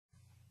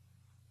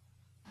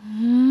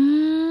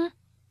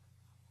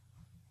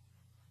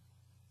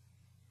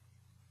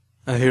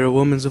I hear a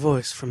woman's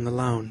voice from the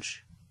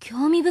lounge.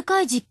 興味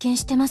深い実験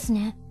してます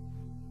ね。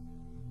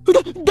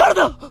誰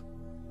だ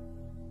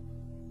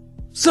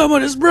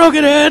Someone has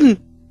broken in!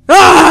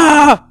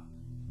 Ah!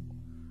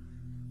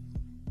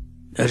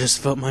 I just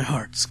felt my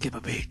heart skip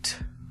a beat.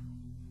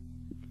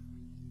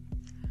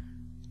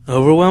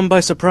 Overwhelmed by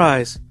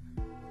surprise,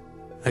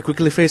 I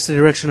quickly faced the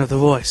direction of the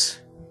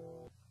voice.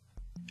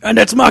 And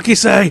it's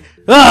Makise!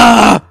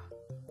 Ah!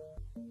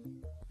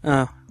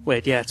 Oh,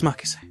 wait, yeah, it's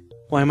Makise.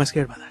 Why am I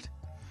scared by that?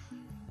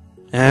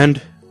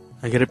 And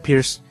I get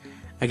pierced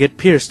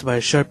by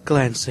a sharp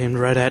glance aimed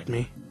right at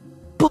me.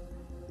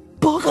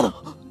 バカだ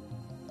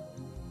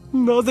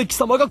なぜ貴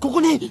様がこ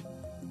こに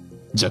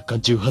若干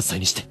18歳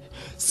にして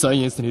サ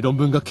イエンスに論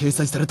文が掲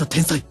載された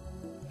天才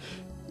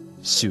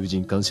囚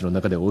人監視の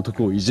中で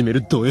男をいじめ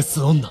るド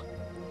S 女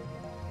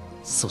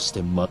そし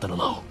てまたの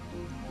名を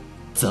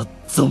ザ・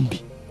ゾン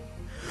ビ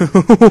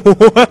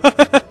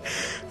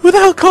Who the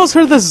hell calls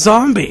her the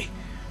zombie?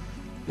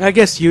 I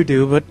guess you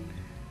do, but...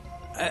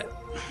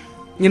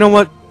 you know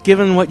what?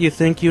 Given what you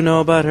think you know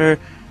about her,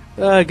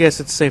 I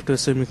guess it's safe to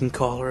assume you can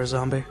call her a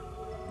zombie.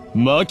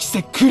 マキ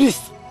セ・クリ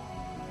ス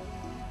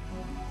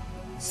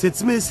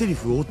説明セリ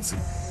フをつ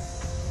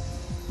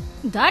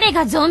誰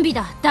がゾンビ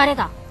だ誰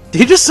が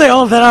Did he just say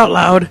all of that out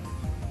loud?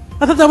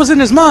 I thought that was in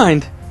his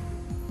mind.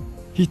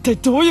 一体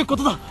どういうこ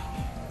とだ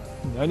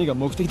何が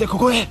目的でこ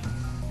こへ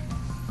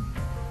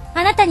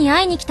あなたに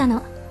会いに来た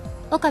の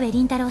岡部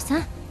倫太郎さ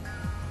ん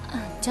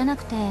じゃな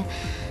くて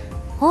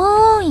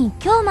法王院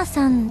京馬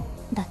さん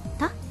だっ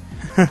た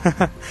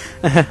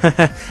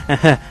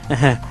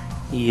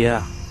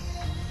Yeah.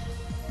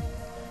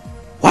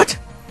 What?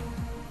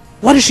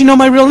 Why does she know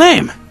my real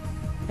name?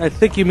 I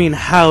think you mean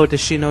how does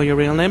she know your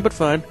real name, but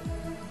fine.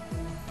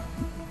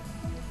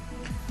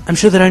 I'm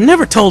sure that I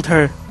never told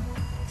her.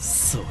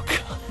 そうか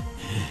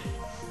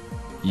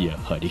や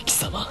はり貴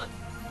様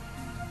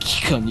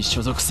機関に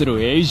所属す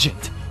るエージェン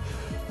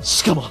ト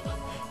しかも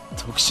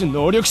特殊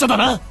能力者だ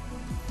な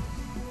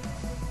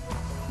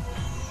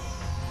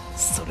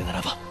それな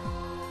らば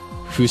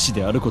不死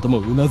であることも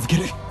うなずけ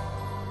る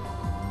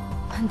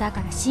だ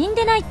から死ん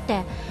でないっ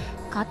て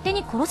勝手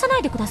に殺さな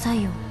いでくださ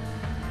いよ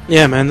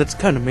Yeah, man, that's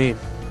kind of mean.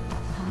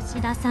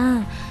 橋田さ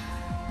ん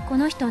こ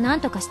の人何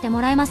とかして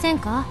もらえません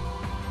か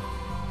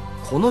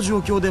この状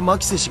況でマ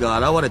キセ氏が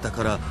現れた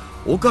から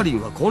オカリ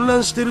ンは混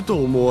乱してると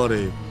思わ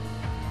れ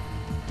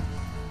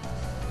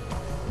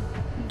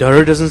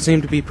Daru doesn't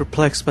seem to be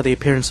perplexed by the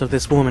appearance of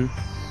this woman.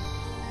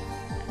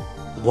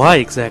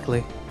 Why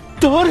exactly?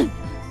 誰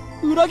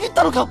裏切っ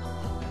たのか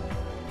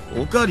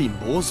オカリン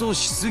暴走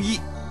しすぎ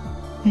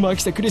マ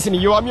キセ・クリス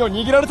に弱みを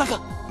握られた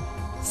か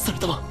それ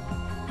とも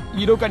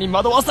色化に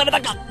惑わされ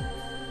たか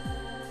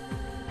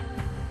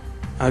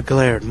I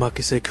glared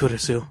Makise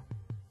Kurisu.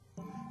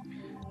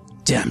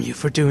 Damn you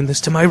for doing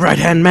this to my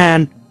right-hand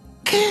man!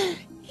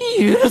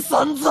 許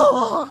さん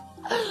ぞ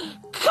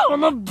こ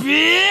のビ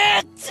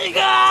ーチ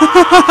が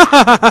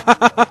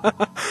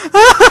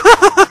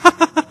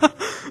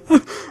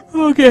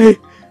Okay.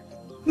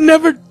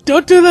 Never,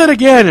 don't do that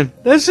again!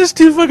 That's just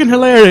too fucking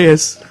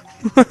hilarious!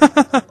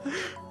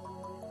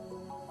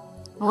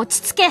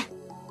 落ち着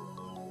け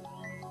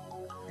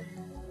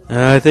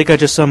I think I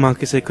just saw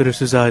Makise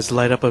Kurisu's eyes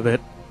light up a bit.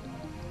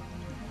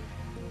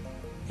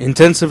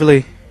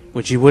 Intensively,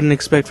 which you wouldn't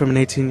expect from an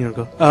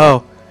 18-year-old.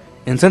 Oh,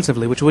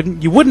 intensively, which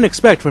you wouldn't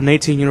expect from an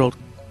 18-year-old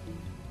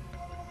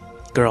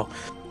girl.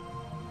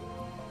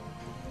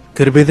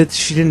 Could it be that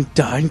she didn't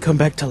die and come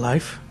back to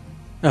life?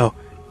 Oh,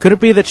 could it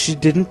be that she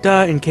didn't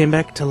die and came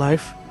back to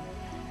life,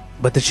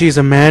 but that she's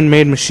a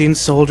man-made machine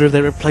soldier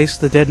that replaced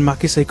the dead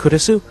Makise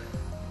Kurisu?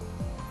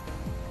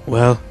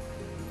 Well,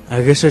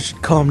 I guess I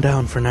should calm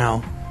down for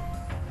now.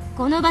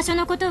 この場所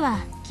のことは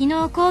昨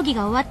日講義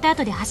が終わった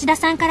後で橋田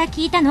さんから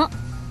聞いたの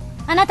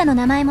あなたの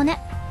名前もね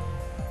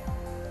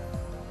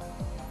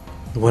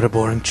What a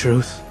boring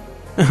truth.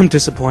 I'm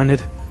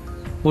disappointed.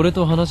 俺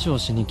と話を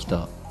しに来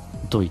た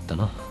と言った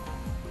な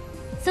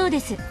そうで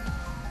す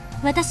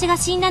私が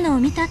死んだのを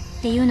見たっ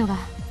ていうのが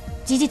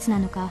事実な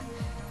のか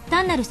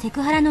単なるセ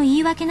クハラの言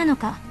い訳なの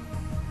か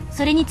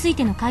それについ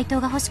ての回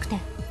答が欲しくて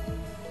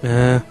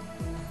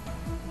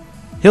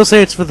He'll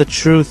say it's for the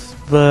truth,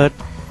 but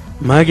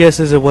my guess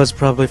is it was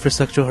probably for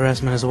sexual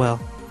harassment as well.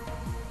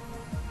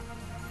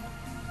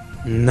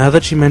 Now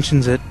that she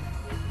mentions it,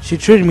 she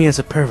treated me as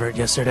a pervert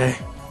yesterday.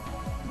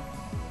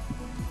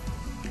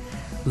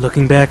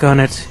 Looking back on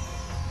it,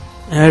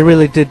 I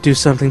really did do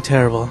something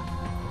terrible.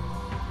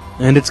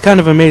 And it's kind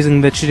of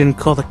amazing that she didn't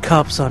call the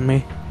cops on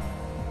me.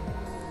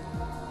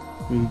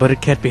 But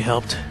it can't be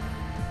helped.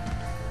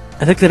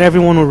 I think that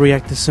everyone will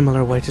react a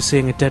similar way to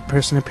seeing a dead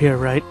person appear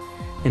right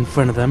in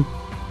front of them.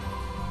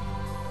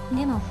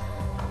 でも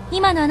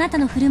今のあなた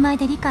の振る舞い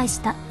で理解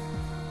した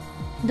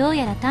どう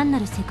やら単な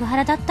るセクハ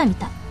ラだったみ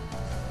たい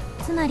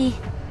つまり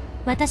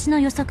私の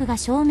予測が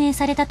証明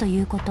されたと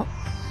いうこと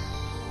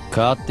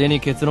勝手に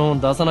結論を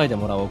出さないで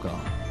もらおうか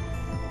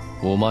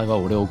お前は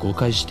俺を誤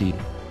解している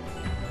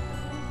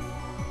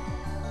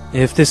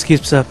If this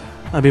keeps up,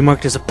 I'll be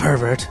marked as a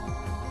pervert.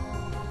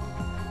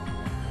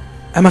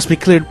 I must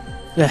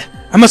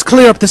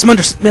clear up this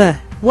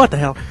what the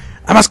hell?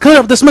 I must clear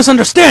up this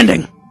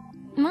misunderstanding!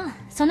 まあ、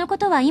そのこ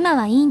とは今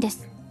はいいんで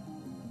す。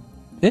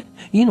え、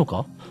いいの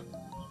か?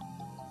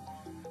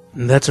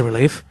 That's a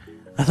relief.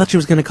 I thought she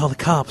was gonna call the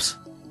cops.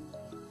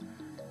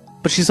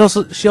 But she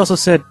also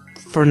said,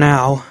 for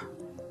now.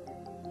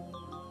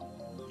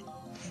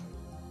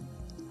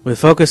 With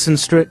focus and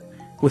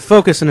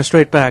a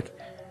straight back,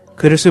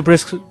 Kurisu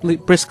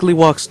briskly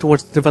walks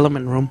towards the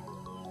development room.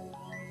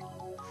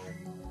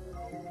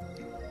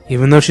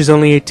 Even though she's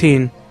only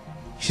 18,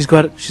 she's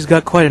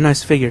got quite a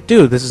nice figure.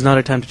 Dude, this is not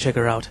a time to check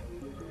her out.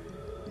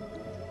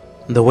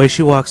 The way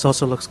she walks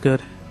also looks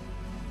good.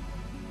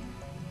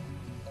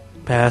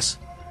 Pass.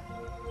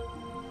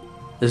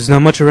 There's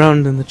not much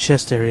around in the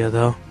chest area,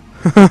 though.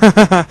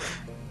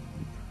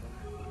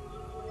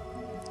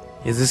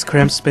 Is this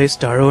cramped space?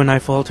 Daru and I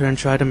falter and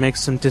try to make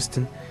some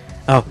distance.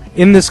 Oh,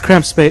 in this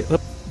cramped space,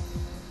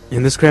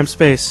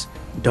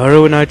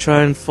 Daru and I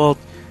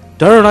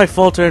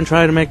falter and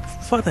try to make.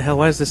 What the hell?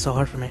 Why is this so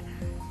hard for me?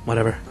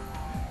 Whatever.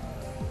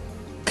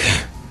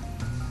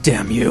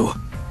 Damn you!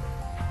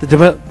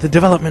 The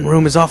development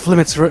room is off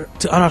limits to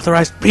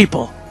unauthorized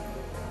people.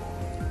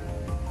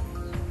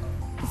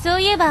 そ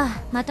ういえば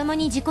まとも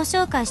に自己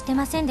紹介して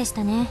ませんでし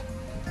たね。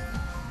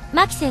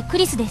マキセ・ク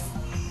リスです。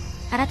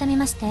改め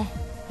ましてよ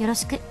ろ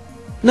しく。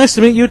Nice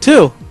to meet you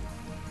too.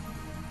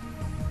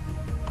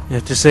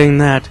 After saying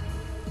that,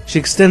 she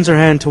extends her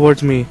hand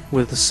towards me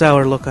with a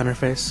sour look on her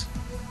face.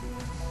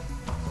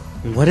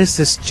 What is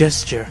this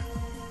gesture?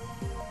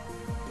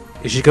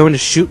 Is she going to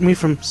shoot me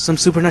from some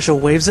supernatural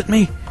waves at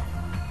me?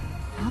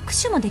 握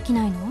手もでき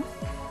ないの？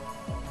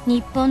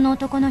日本の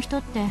男の人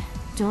って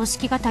常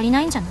識が足り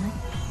ないんじゃない？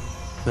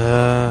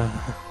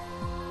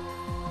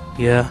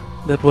 Yeah,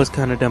 that was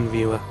kind of dumb of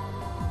you,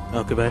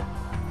 Okabe.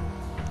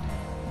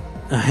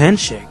 A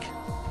handshake?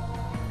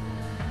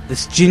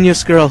 This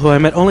genius girl who I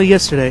met only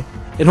yesterday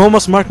and who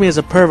almost marked me as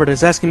a pervert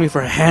is asking me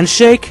for a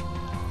handshake?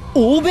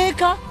 欧米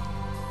か?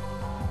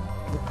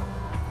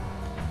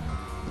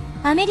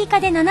 アメリカ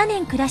で7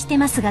年暮らして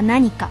ますが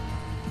何か？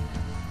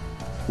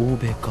欧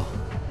米か。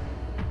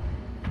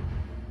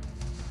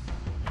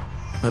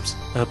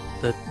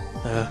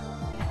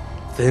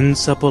Thin,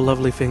 supple,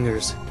 lovely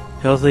fingers.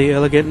 Healthy,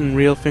 elegant, and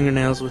real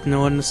fingernails with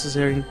no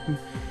unnecessary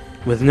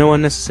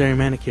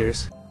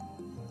manicures.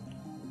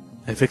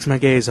 I fix my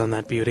gaze on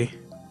that beauty.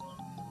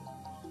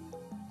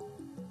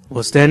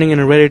 While standing in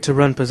a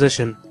ready-to-run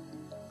position,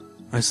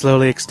 I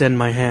slowly extend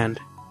my hand.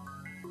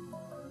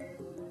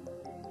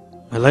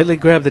 I lightly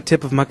grab the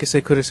tip of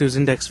Makise Kurisu's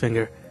index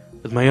finger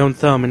with my own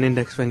thumb and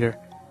index finger,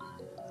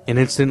 and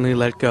instantly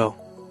let go.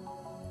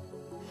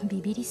 ビ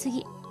ビりす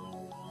ぎ。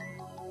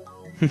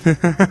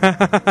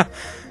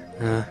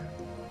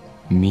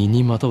身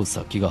にまとう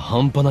殺気が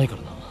半端ないか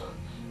らな。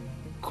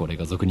これ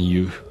が俗に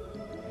言う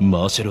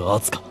マーシャルア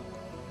ーツか。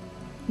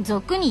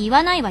俗に言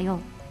わないわよ。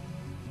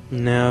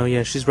No,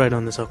 yeah, she's right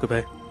on this,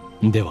 Okabe.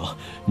 では、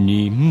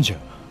忍者。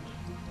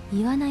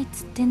言わないっ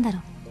つってんだろ。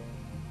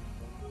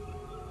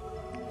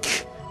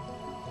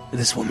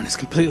This woman is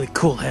completely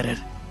cool-headed.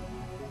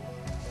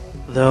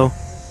 Though,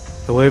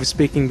 the way of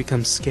speaking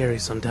becomes scary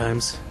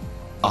sometimes.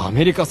 ア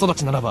メリカ育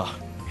ちならば、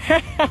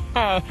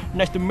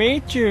Nice to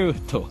meet you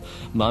と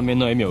満面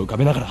の笑みを浮か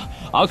べながら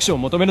握手を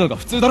求めるのが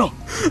普通だろう。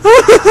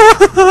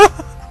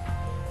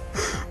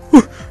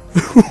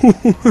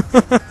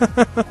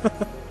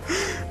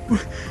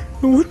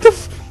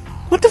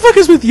What the fuck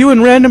is with you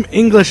and random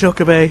English,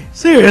 Okabe?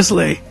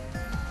 Seriously?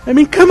 I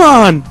mean, come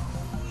on!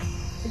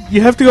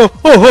 You have to go,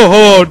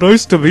 oh,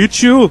 nice to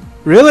meet you?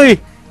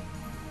 Really?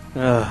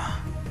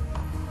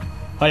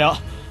 はや、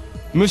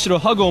むしろ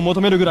ハグを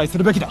求めるぐらいす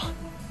るべきだ。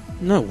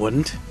No, it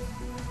wouldn't.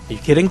 Are you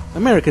kidding?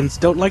 Americans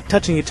don't like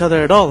touching each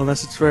other at all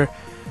unless it's for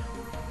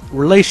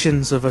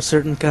relations of a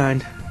certain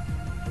kind.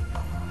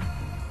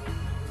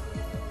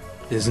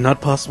 It is not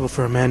possible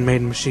for a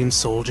man-made machine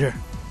soldier.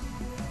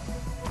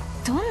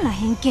 どんな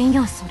偏見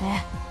よそれ。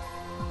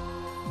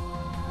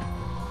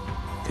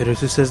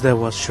Kurisu says that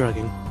while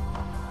shrugging.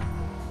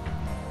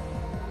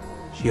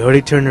 She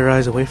already turned her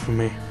eyes away from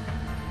me.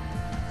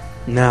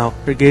 Now,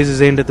 her gaze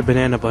is aimed at the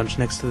banana bunch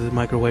next to the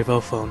microwave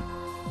ophone.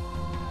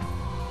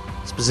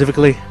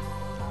 Specifically,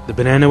 the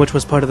banana which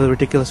was part of the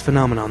ridiculous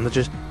phenomenon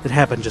that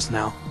happened just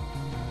now.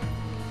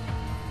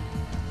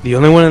 The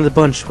only one in the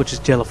bunch which is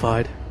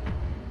jellified.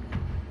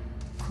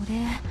 これ、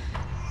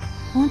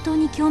本当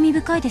に興味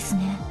深いです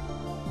ね。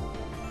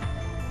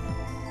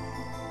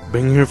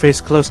Bringing her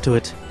face close to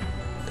it,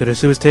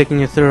 Kurisu is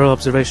taking a thorough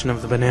observation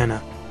of the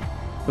banana.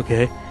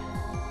 Okay.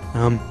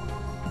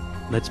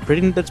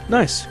 That's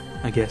nice,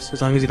 I guess,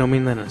 as long as you don't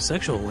mean that in a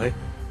sexual way.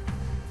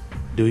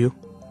 Do you?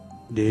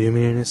 Do you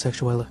mean it in a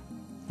sexual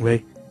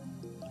way?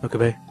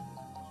 Okay,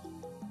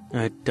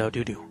 I doubt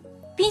you do.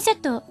 ピンセ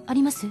ットあ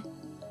ります？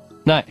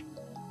ない。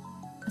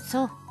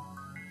そう。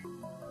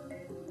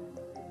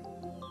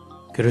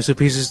Kurisu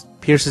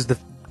pierces the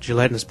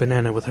gelatinous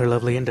banana with her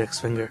lovely index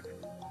finger.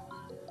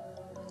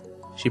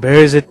 She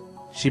buries it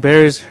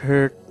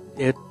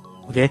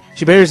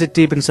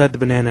deep inside the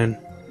banana and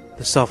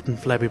the soft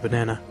and flabby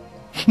banana.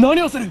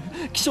 何をする？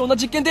希少な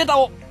実験データ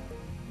を。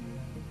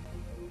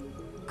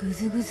ぐ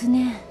ずぐず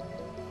ね。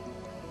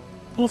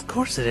Well, of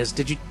course it is.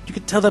 You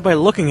could tell that by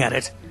looking at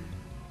it.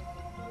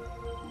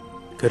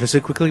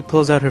 Kurisu quickly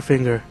pulls out her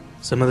finger.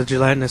 Some of the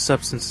gelatinous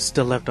substance is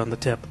still left on the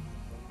tip.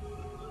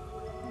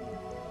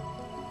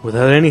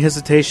 Without any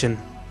hesitation,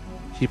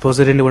 she puts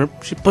it into her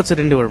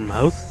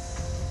mouth.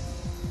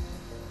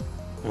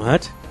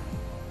 What?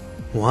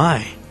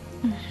 Why?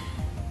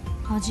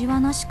 味は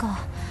なしか。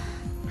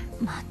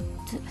ま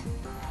ず。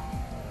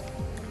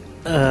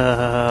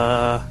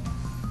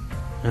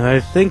I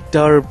think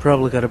Daru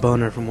probably got a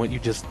boner from what you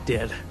just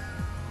did.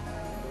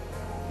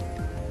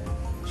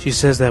 She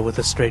says that with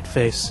a straight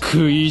face.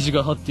 食い意地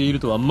が張っている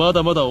とはま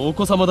だまだお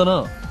子様だ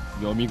な。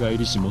蘇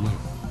りし者よ。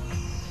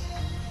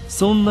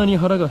そんなに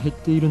腹が減っ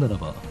ているなら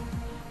ば、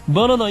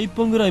バナナ一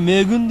本ぐらい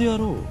恵んでや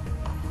ろ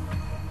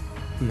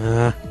う。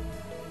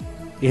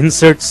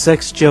Insert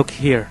sex joke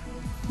here.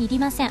 いり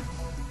ません。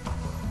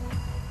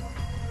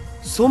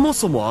そも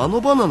そもあの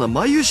バナナ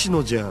眉し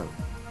のじゃん。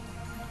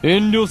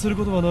遠慮する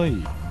ことはない。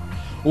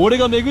俺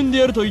が恵んで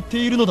やると言って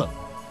いるのだ。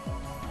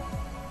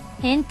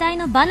変態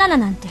のバナナ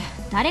なんて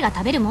誰が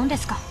食べるもんで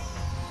すか。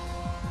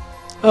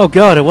 Oh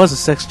god, it was a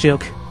sex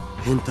joke.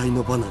 変態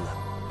のバナナ。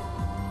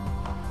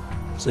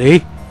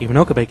See? Even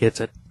Okabe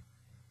gets it.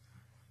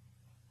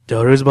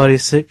 Daru's body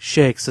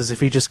shakes as if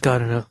he just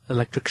got an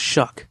electric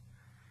shock.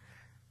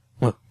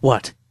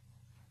 What?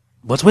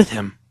 What's with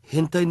him?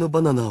 変態の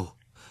バナナを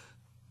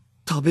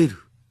食べる。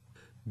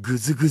ぐ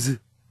ずぐず。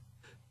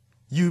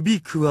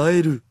指くわ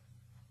える。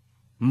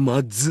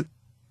まず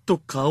と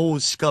顔を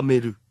しか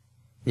める。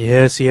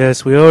Yes,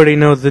 we already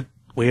know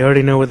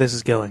where this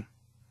is going.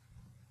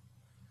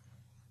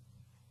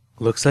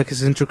 Looks like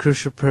his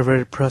intracrucial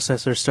perverted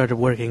processor started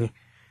working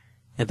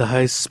at the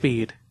highest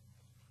speed.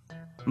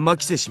 マ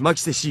キセ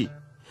氏。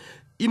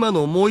今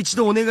のもう一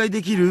度お願い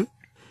できる？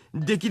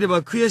できれ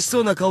ば悔し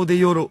そうな顔で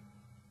よろ。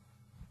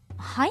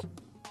はい？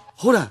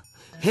ほら、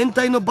変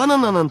態のバナ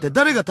ナなんて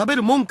誰が食べ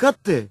るもんかっ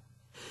て。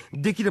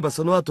できれば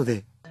その後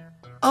で、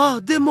あ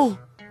あ、でも、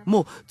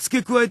もう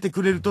付け加えて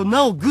くれると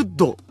なおグッ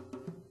ド。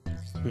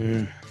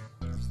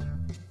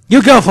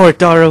You go for it,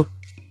 Daru!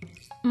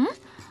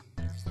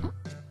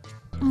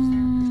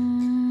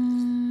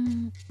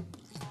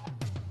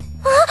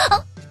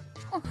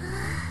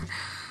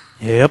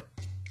 Yep.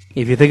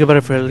 If you think about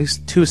it for at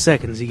least 2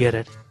 seconds, you get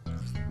it.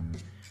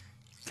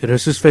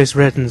 Kurisu's face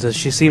reddens as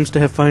she seems to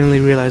have finally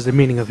realized the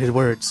meaning of his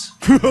words.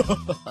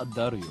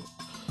 だるよ。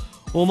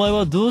お前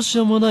はどうし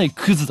ようもない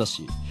クズだ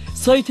し、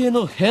最低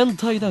の変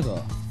態だ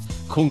が、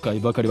今回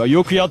ばかりは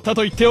よくやった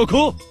と言ってお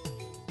こう。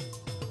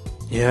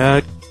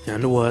Yeah,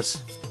 and it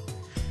was.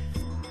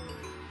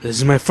 This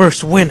is my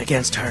first win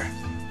against her.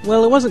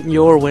 Well, it wasn't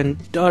your win.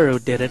 Daru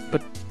did it,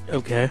 but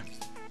okay.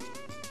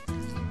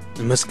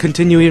 We must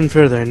continue even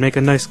further and make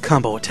a nice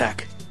combo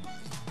attack.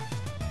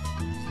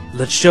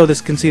 Let's show this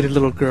conceited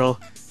little girl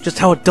just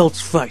how adults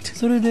fight.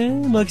 それで、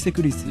マキセ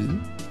クリス、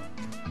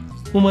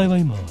お前は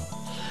今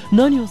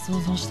何を想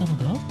像したの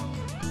だ？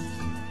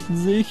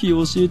ぜひ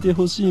教えて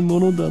ほしいも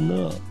のだ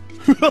な。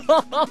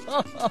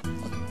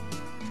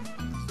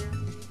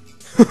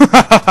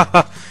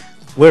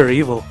We're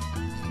evil.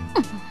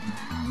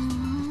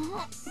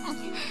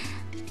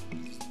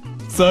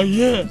 さあ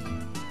言え、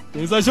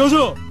天才少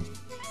女。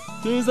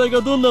天才が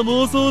どんな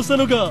妄想をした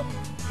のか、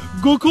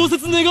ご考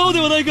説願おう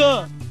ではない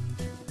か。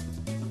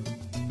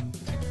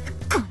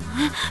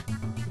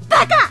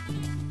バカ！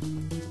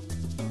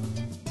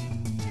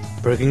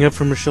 Breaking up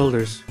from her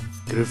shoulders,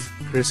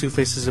 Kurisu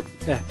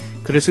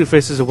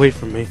faces away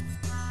from me.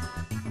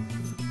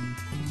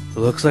 It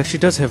looks like she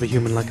does have a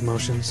human-like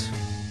emotions.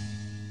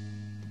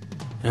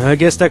 I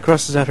guess that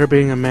crosses out her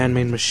being a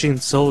man-made machine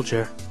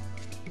soldier.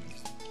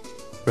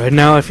 Right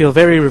now I feel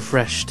very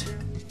refreshed.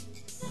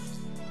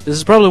 This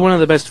is probably one of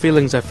the best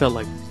feelings I've felt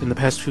like in the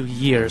past few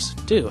years.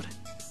 Dude.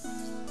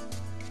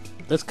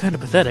 That's kind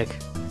of pathetic.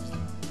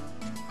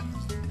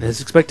 As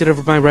expected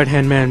of my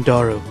right-hand man,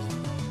 Daru.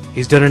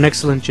 He's done an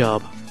excellent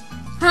job.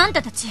 あん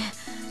たたち、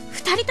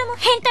二人とも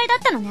変態だっ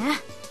たのね。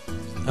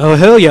Oh,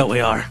 hell yeah,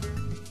 we are.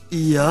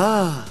 い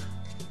や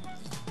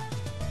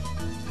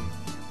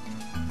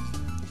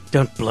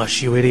Don't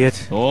blush, you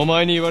idiot. お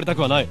前に言われた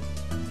くはない。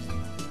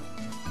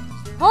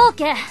オー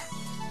ケー。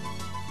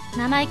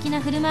生意気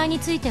な振る舞いに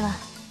ついては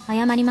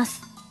謝りま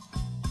す。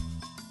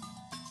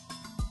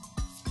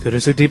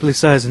Kurisu deeply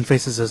sighs and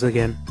faces us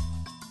again.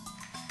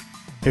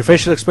 Her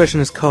facial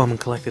expression is calm and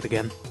collected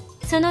again.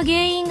 その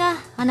原因が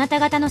あなた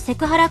方のセ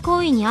クハラ行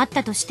為にあっ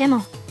たとして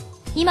も、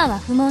今は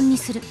不問に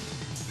する。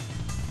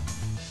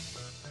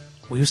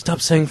Will you stop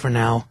saying for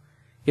now?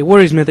 It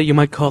worries me that you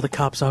might call the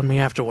cops on me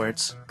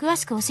afterwards. 詳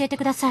しく教えて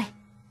ください。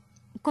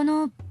こ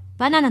の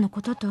バナナの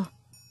ことと、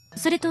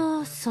それ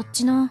とそっ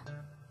ちの。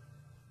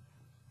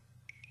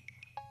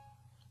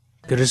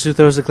Kurisu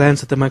throws a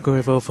glance at the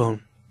microwave ophone,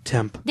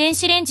 TEMP. 電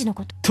子レンジの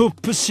こと。ト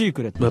ップシー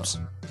クレット。Whoops.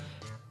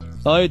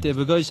 あえて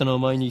部外者のお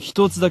前に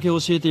一つだけ教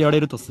えてやれ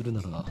るとする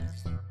なら、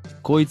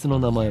こいつの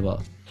名前は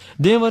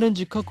電話レン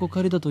ジカッコ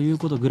仮だという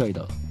ことぐらい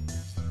だ。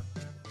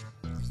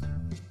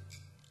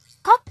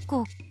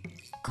こ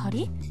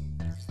仮？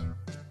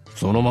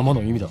そのまま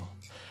の意味だ。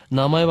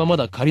名前はま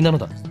だ仮なの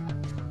だ。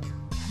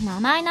名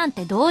前なん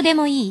てどうで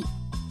もいい。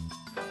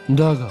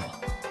だが、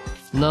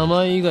名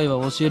前以外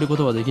は教えるこ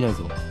とはできない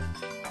ぞ。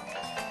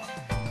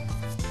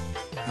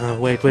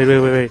Wait.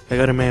 I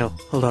got a mail.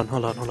 Hold on.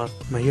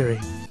 Mayuri.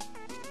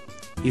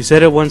 You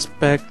said it once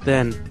back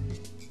then.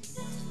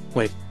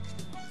 Wait.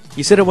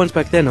 You said it once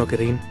back then,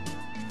 Okarin.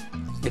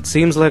 It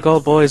seems like all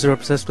boys are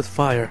obsessed with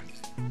fire.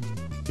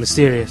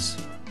 Mysterious.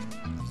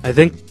 I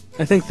think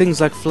things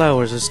like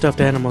flowers or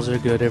stuffed animals are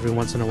good every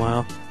once in a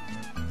while.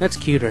 That's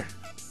cuter.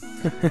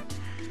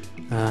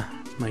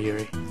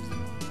 Mayuri.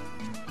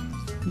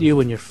 You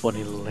and your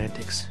funny little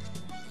antics.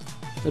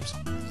 Oops.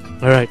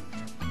 Alright.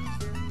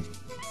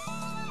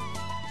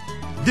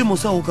 でも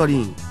さ、オカリ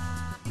ン。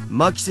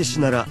マキセ氏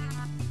なら、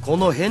こ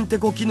のヘンテ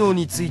コ機能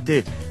につい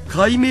て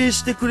解明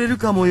してくれる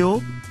かも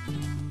よ。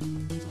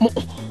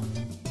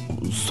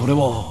それ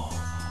は。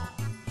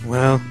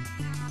Well,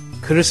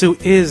 Kurisu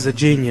is a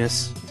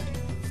genius.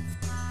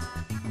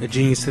 A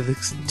genius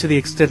to the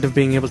extent of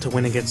being able to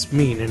win against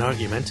me in an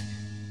argument.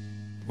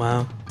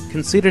 Wow.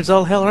 Conceited as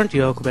all hell, aren't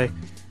you, Okube?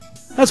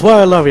 That's why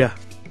I love you.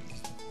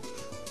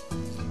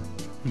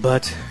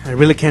 But I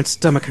really can't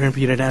stomach her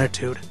impudent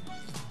attitude.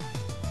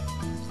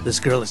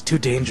 This girl is too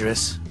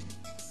dangerous.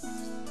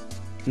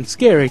 And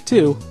scary,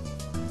 too.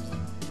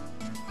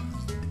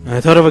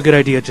 I thought of a good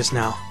idea just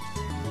now.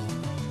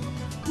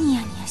 ニ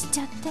ヤニヤしち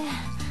ゃって。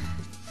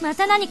ま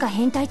た何か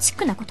変態チッ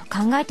クなこと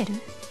考えてる？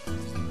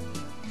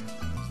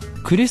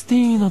クリステ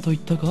ィーナと言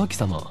ったか、貴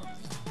様。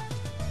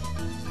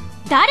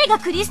誰が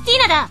クリスティ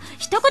ーナだ！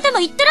一言も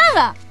言っとらん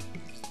わ！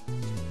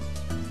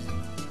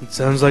 It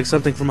sounds like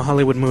something from a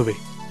Hollywood movie.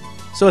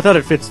 So I thought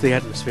it fits the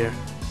atmosphere.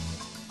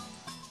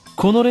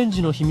 このレン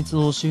ジの秘密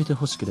を教えて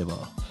ほしけれ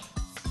ば、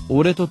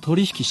俺と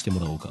取引しても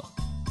らおうか。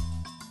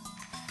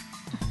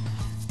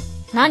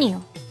何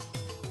よ？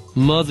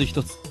まず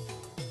一つ。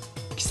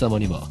貴様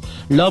には、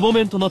ラボ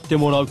メンとなって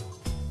もらう。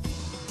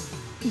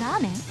ラ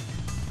ーメン？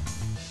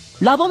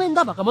ラボメン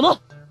だ、バカ者！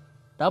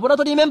ラボラ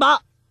トリーメン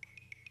バ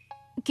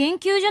ー！研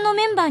究所の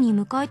メンバーに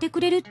迎えてく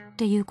れるっ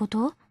ていうこ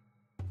と？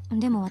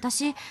でも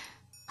私、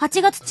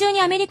8月中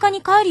にアメリカ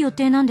に帰る予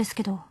定なんです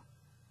けど。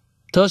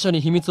他者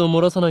に秘密を漏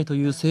らさないと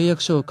いう誓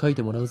約書を書い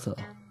てもらうさ。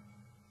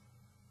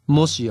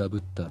もし破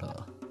った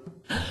ら、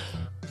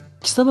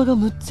貴様が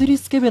むっつり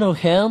スケベな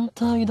変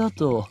態だ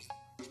と、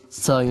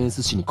サイエン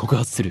ス誌に告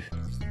発する。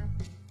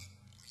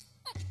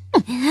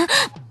鬼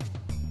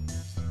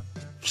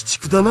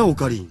畜だな、オ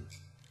カリン。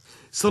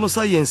その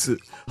サイエンス、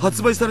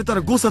発売された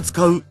ら5冊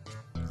買う。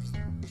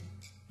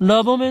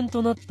ラボメン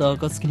となった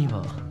暁に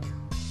は、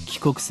帰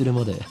国する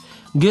まで、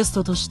ゲス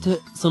トとして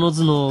その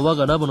頭脳を我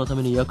がラボのた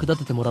めに役立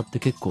ててもらって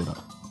結構だ。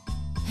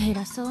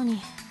偉そうに。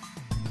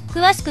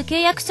詳しく契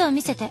約書を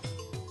見せて。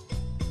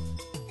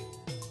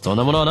そん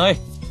なものはない。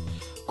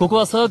ここ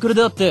はサークル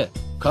であって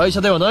会社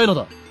ではないの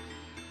だ。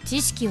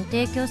知識を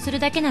提供する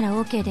だけなら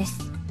OK で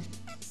す。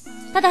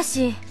ただ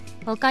し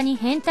他に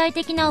変態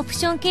的なオプ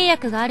ション契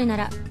約があるな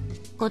ら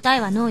答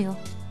えはノーよ。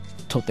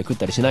取って食っ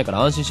たりしないか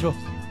ら安心しろ。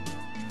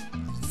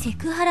セ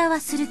クハラは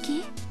する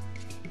気？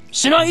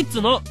しないっ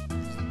つの。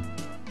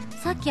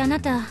さっきあな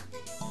た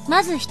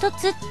まず一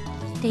つっ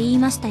て言い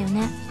ましたよ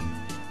ね。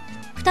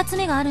二つ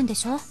目があるんで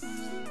しょ？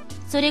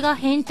それが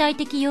変態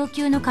的要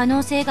求の可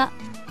能性が。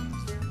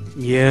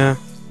Yeah,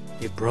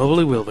 it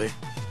probably will be.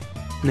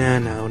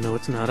 No,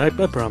 it's not. I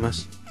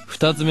promise.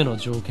 二つ目の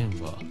条件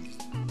は、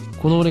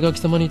この俺が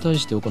貴様に対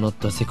して行っ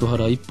たセクハ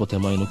ラ一歩手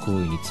前の行為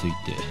につい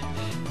て、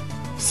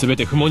すべ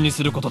て不問に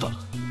することだ。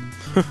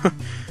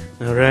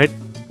Alright.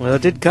 Well,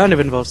 it did kind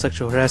of involve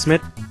sexual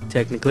harassment,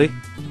 technically.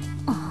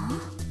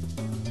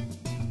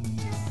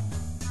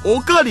 オ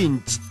カリ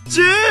ンちっ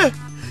ちゃい。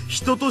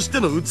人とし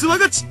ての器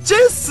がちっちゃ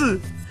いっす。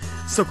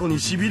そこに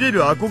痺れ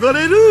る憧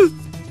れる。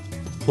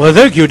Well,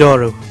 thank you,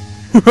 Daru.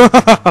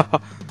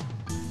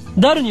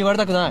 ダルに言われ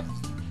たくない。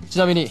ち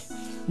なみに、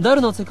ダ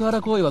ルのセクハ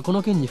ラ行為はこ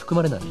の件に含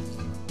まれない。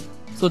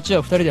そっち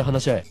は二人で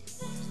話し合え。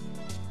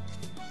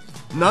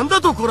なん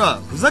だとこら、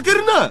ふざけ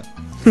るな。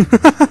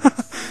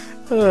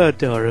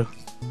Daru.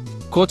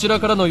 こちら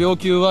からの要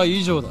求は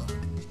以上だ。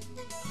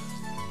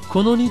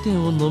この2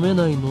点を飲め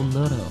ないの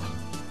なら、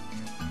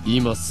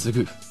今す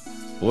ぐ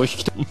お引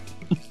きと。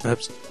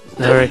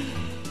Alright.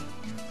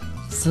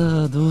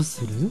 さあどう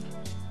する？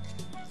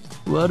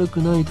悪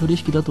くない取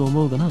引だと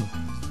思うがな。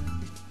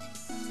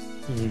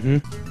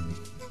Mm-hmm.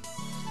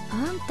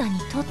 あんたに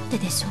とって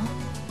でしょ？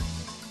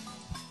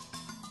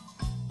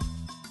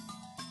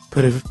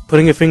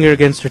 Putting a finger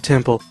against her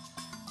temple.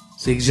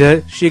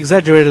 She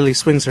exaggeratedly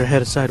swings her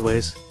head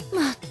sideways.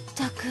 まっ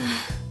たく。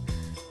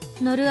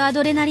ノルア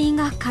ドレナリン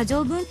が過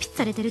剰分泌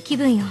されてる気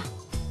分よ。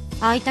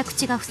開いた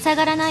口が塞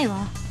がらないわ。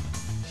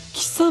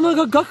貴様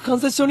が顎関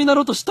節症にな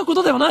ろうとしたこ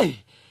とではな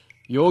い。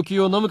要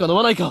求を飲むか飲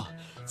まないか。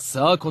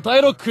さあ答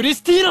えろ、クリ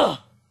スティー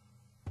ナ。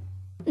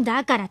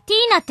だからティ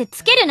ーナって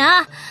つける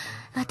な。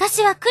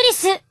私はクリ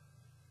ス。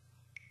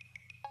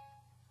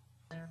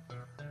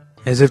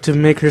As if to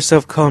make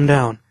herself calm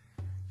down,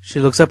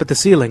 she looks up at the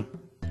ceiling.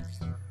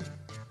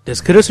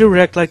 Does Kurisu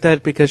react like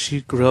that because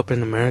she grew up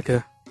in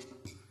America?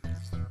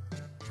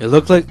 It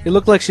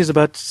looked like she's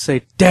about to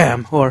say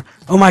 "damn" or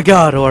 "oh my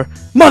god" or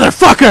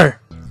 "motherfucker."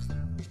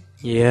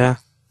 Yeah,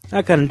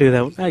 I kind of do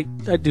that.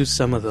 I do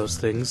some of those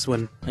things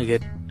when I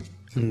get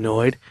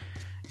annoyed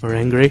or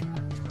angry,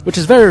 which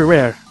is very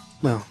rare.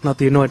 Well, not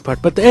the annoyed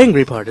part, but the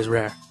angry part is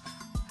rare.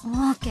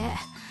 OK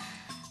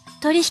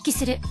取引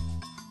する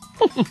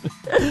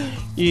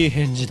いい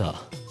返事だ。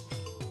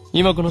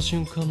今この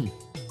瞬間、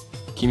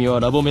君は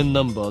ラボメン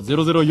ナンバー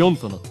004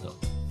となった。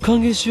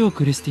歓迎しよう、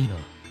クリスティーナ。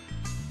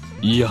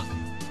いや、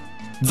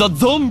ザ・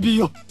ゾンビ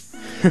よ。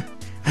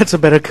That's a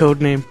better code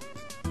name.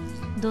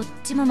 どっ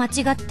ちも間違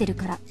ってる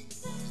から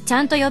ち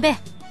ゃんと呼べ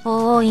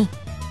おーい。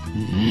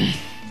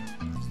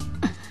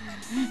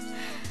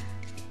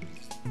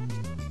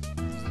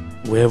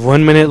We have a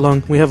 1 minute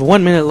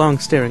long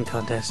staring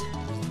contest.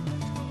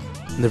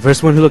 The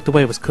first one who looked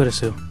away was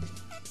Kurisu.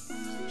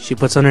 She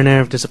puts on an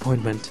air of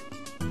disappointment.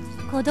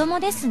 子供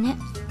ですね。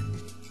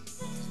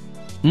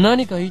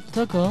何か言っ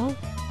たか？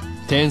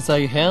天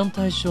才変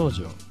態少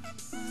女。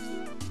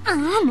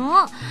ああ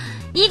もう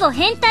以後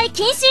変態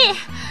禁止。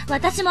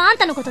私もあん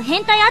たのこと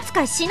変態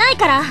扱いしない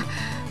から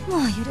も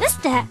う許し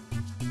て。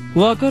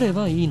わかれ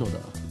ばいいのだ。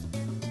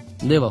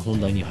では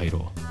本題に入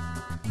ろ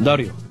う。ダ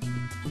ルよ、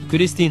ク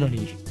リスティーナ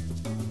に。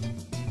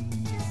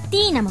テ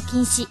ィーナも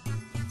禁止。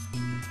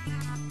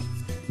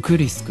ク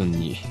リス君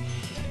に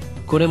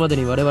これまで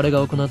に我々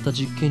が行った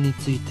実験に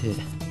ついて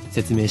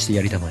説明して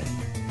やりたまえ。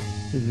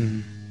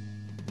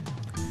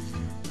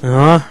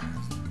I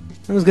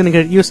was gonna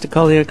get used to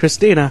calling her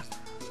Christina.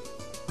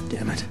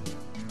 Damn it.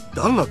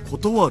 だが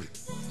断る。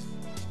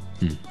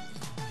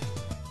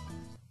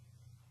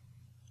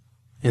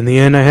In the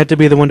end, I had to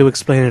be the one to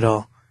explain it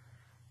all.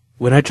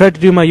 When I tried to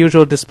do my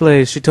usual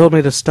displays, she told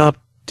me to stop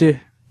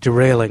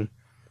derailing.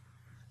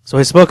 So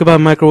I spoke about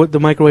the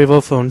Microwave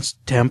Ophone's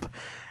TEMP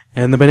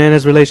and the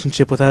banana's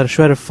relationship without a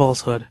shred of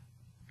falsehood.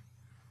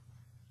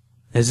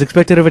 As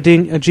expected of a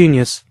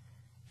genius,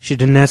 she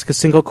didn't ask a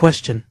single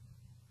question.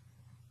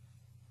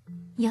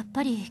 やっ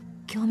ぱり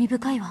興味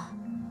深いわ。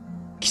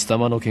貴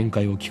様の見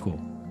解を聞こう。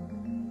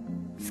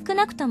少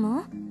なくと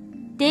も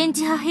電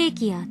磁波兵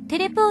器やテ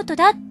レポート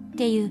だっ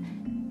ていう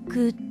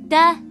く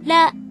だ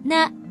ら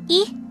な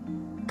い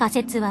仮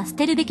説は捨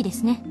てるべきで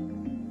すね。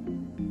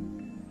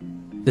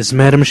This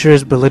madam sure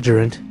is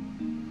belligerent.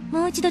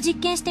 もう一度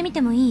実験してみ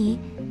てもいい？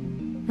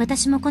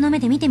私もこの目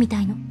で見てみた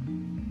いの。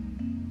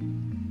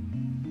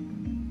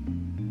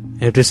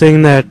After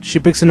saying that,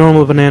 she picks a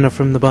normal banana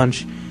from the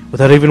bunch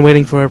without even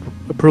waiting for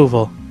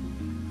approval.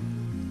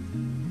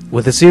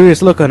 With a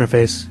serious look on her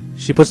face,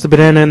 she puts the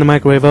banana in the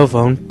Microwave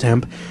Ophone,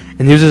 TEMP,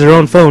 and uses her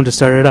own phone to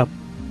start it up.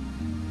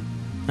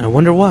 I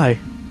wonder why.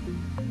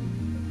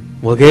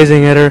 While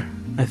gazing at her,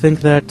 I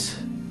think that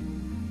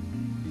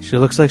she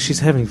looks like she's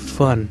having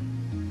fun.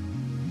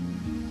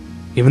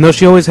 Even though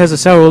she always has a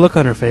sour look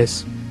on her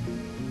face,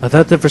 I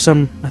thought that for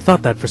some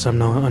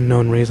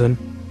unknown reason.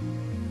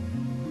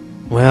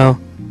 Well,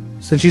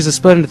 since she's a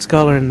splendid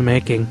scholar in the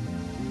making,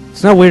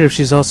 it's not weird if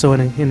she's also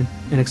an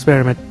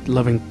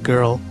experiment-loving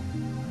girl.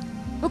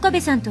 岡部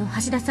さんと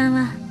橋田さん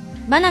は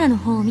バナナの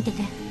方を見て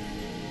て。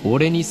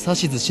俺に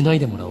指図しない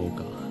でもらおう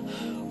か。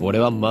俺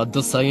はマッ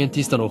ドサイエンテ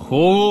ィストの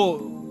方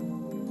を。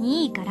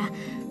いいから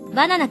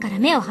バナナから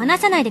目を離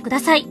さないでくだ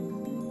さい。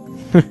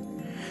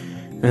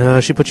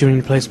She put you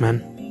in your place,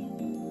 man.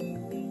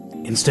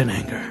 Instant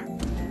anger.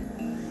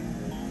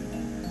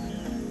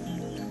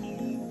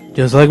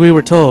 Just like we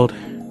were told,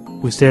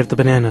 we stared at the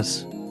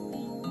bananas.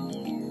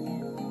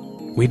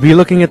 We'd be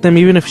looking at them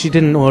even if she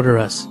didn't order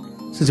us,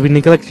 since we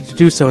neglected to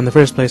do so in the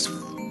first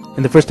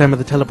time of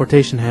the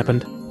teleportation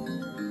happened.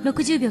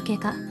 60秒経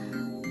過。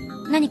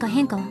何か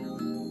変化は？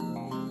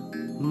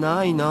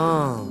ない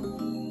な。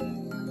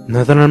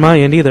 Nothing on my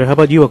end either. How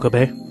about you,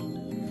 Okabe?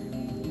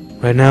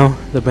 Right now,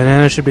 the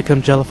banana should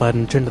become jellified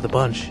and turn to the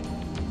bunch.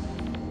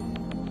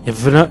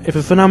 If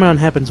a phenomenon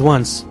happens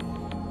once,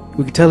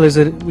 we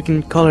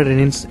can call it an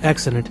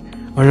accident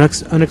or an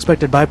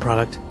unexpected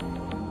byproduct.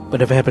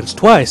 But if it happens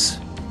twice,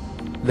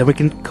 then we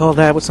can call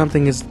that what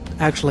something is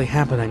actually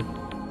happening.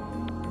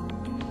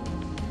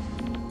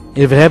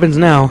 If it happens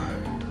now,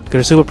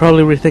 Kurisu will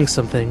probably rethink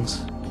some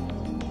things.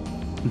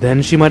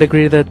 Then she might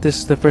agree that this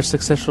is the first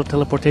successful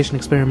teleportation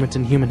experiment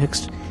in human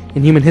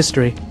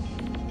history.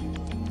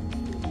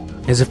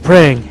 As if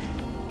praying,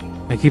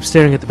 I keep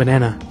staring at the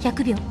banana.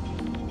 100秒。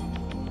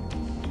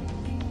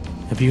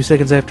A few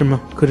seconds after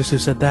Kurisu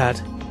said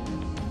that.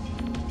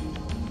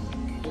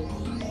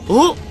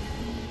 Oh!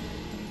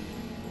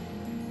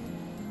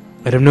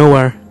 Out of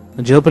nowhere,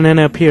 a jail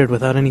banana appeared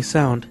without any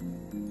sound.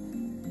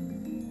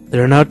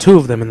 There are now 2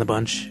 of them in the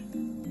bunch.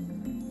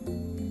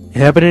 It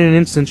happened in an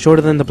instant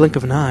shorter than the blink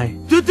of an eye.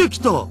 出てき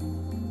た。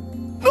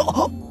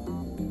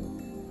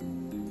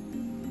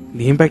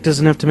The impact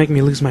is enough to make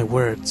me lose my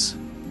words.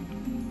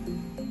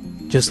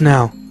 Just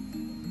now,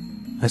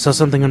 I saw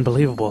something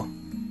unbelievable.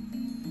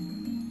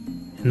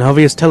 An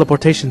obvious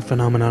teleportation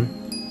phenomenon.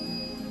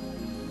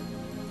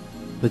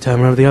 The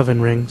timer of the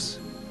oven rings.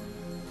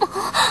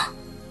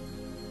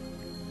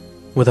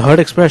 With a hard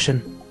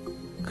expression,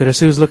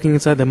 Kurisu is looking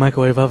inside the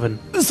microwave oven.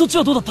 そっち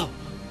はどうだった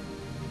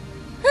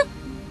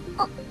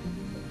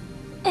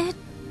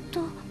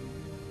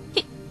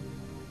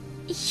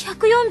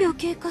？104秒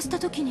経過した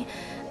時に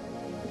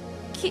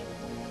消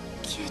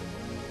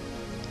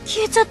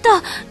えちゃっ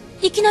た。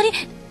いきなり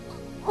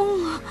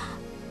音が。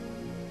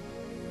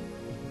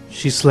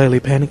She's slightly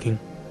panicking.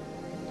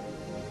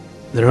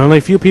 There are only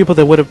a few people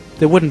that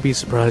wouldn't be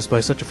surprised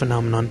by such a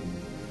phenomenon.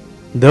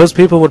 Those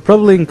people would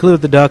probably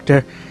include the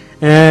doctor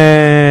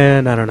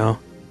and, I don't know,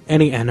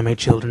 any anime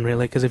children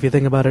really, because if you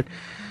think about it,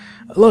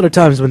 a lot of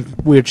times when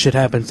weird shit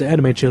happens to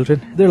anime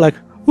children, they're like,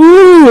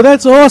 "Ooh,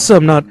 that's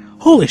awesome," not,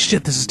 "Holy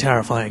shit, this is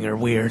terrifying or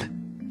weird."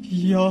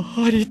 や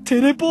はり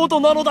テレポート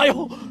なのだ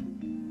よ。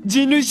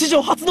人類史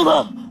上初の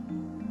な。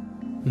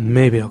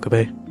Maybe,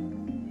 Okabe.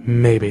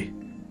 Maybe.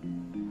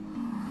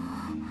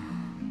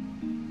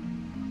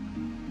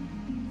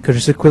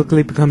 Kurisu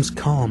quickly becomes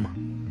calm.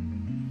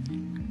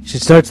 She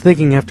starts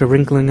thinking after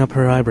wrinkling up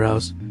her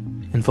eyebrows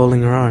and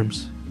folding her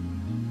arms,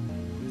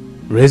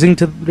 raising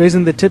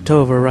the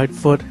tiptoe of her right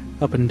foot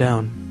up and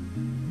down,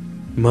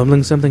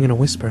 mumbling something in a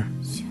whisper.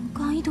 瞬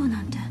間移動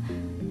なんて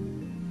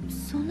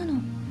そんなの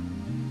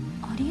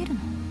ありえるの？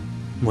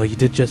 Well, you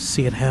did just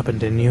see it happen,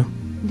 didn't you?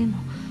 でも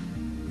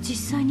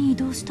実際に移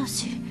動した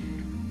し、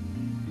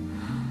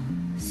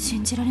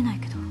信じられない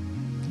けど。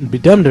 It'd be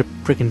dumb to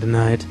frickin'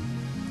 deny it.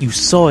 You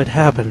saw it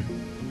happen.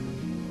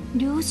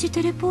 量子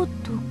テレポー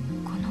トか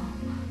な？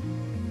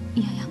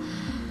いやいや、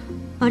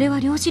あれは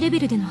量子レベ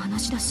ルでの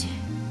話だし。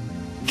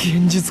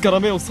現実から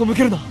目を背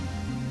けるな。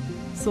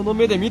その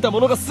目で見たも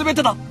のが全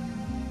てだ。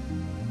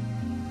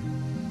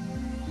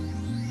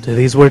 To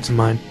these words of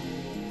mine,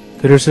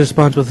 Kurisu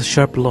responds with a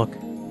sharp look.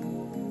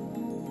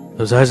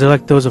 Those eyes are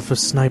like those of a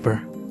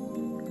sniper.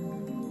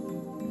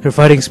 Her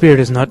fighting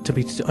spirit is not to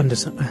be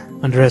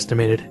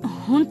underestimated.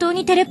 本当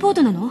にテレポー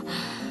トなの？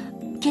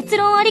結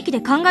論ありき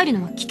で考える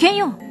のは危険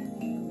よ。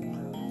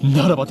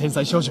ならば天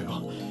才少女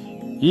よ。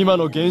今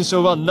の現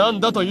象は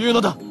何だという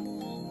のだ。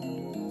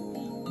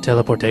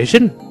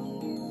 Teleportation?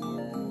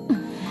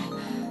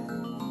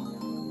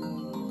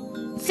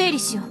 整理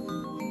しよ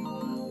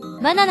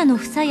う。バナナの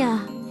房や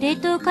冷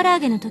凍唐揚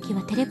げの時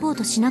はテレポー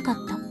トしなかっ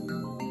た。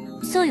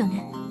そうよ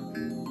ね。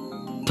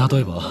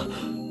例えば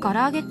唐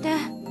揚げって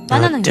バ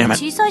ナナより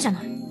小さいじゃ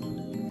ない。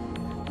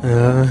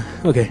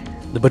Okay.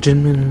 The butcher...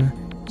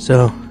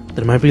 So,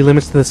 there might be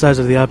limits to the size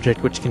of the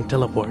object which can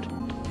teleport.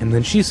 And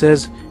then she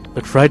says,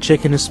 but fried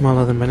chicken is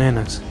smaller than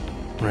bananas.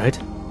 Right?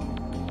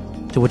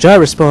 To which I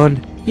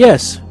respond,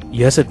 yes.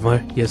 Yes, it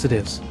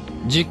is.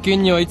 実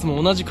験にはいつ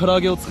も同じ唐揚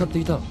げを使って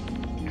いた。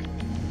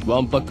ワ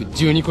ンパック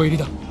12個入り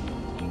だ。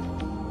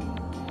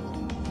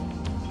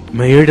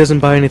Mayuri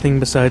doesn't buy anything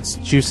besides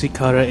Juicy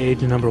Kata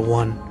Age number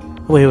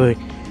 1. Wait.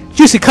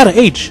 Juicy Kata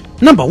Age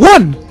number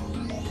 1!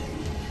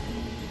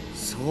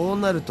 そう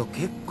なると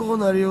結構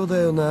な量だ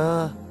よ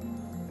な。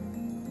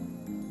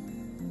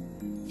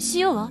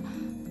塩は？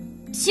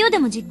塩で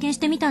も実験し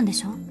てみたんで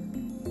しょ？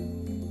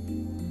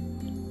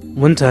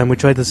 One time we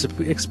tried this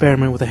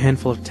experiment with a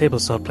handful of table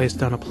salt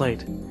placed on a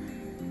plate.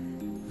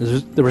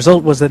 The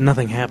result was that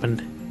nothing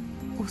happened.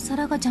 お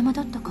皿が邪魔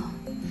だったか。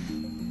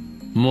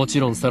もち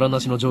ろん皿な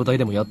しの状態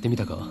でもやってみ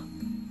たか。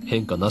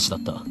変化なしだ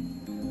った。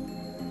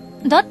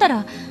だった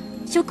ら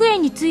食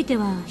塩について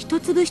は一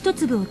粒一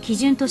粒を基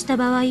準とした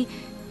場合、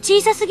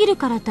小さすぎる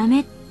からダ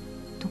メ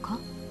とか？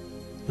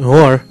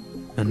 Or,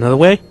 another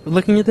way of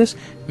looking at this,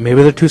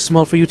 maybe they're too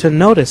small for you to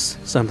notice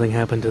something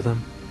happened to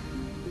them.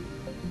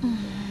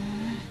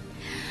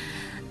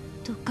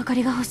 とっかか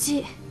りが欲し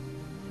い。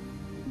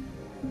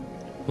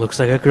 Looks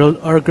like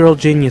our girl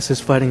genius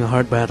is fighting a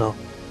hard battle.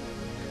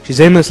 She's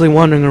aimlessly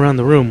wandering around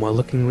the room while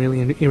looking really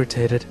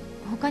irritated.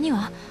 他に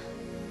は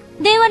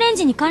電話レン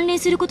ジに関連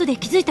することで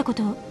気づいたこ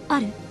とあ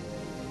る？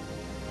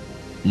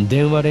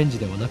電話レンジ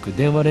ではなく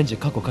電話レンジ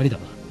過去仮だ。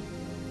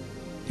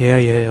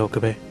Yeah,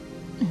 Okabe.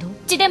 どっ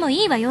ちでも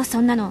いいわよ、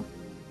そんなの。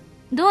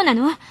どうな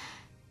の？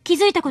気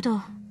づいたこと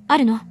あ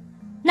るの？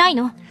ない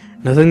の？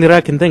 Nothing that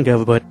I can think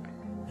of, but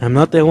I'm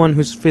not the one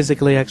who's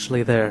physically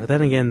actually there.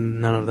 Then again,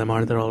 none of them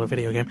are. They're all a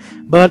video game.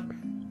 But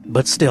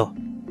still.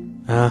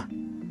 Let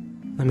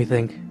me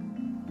think.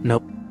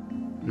 Nope.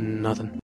 Nothing.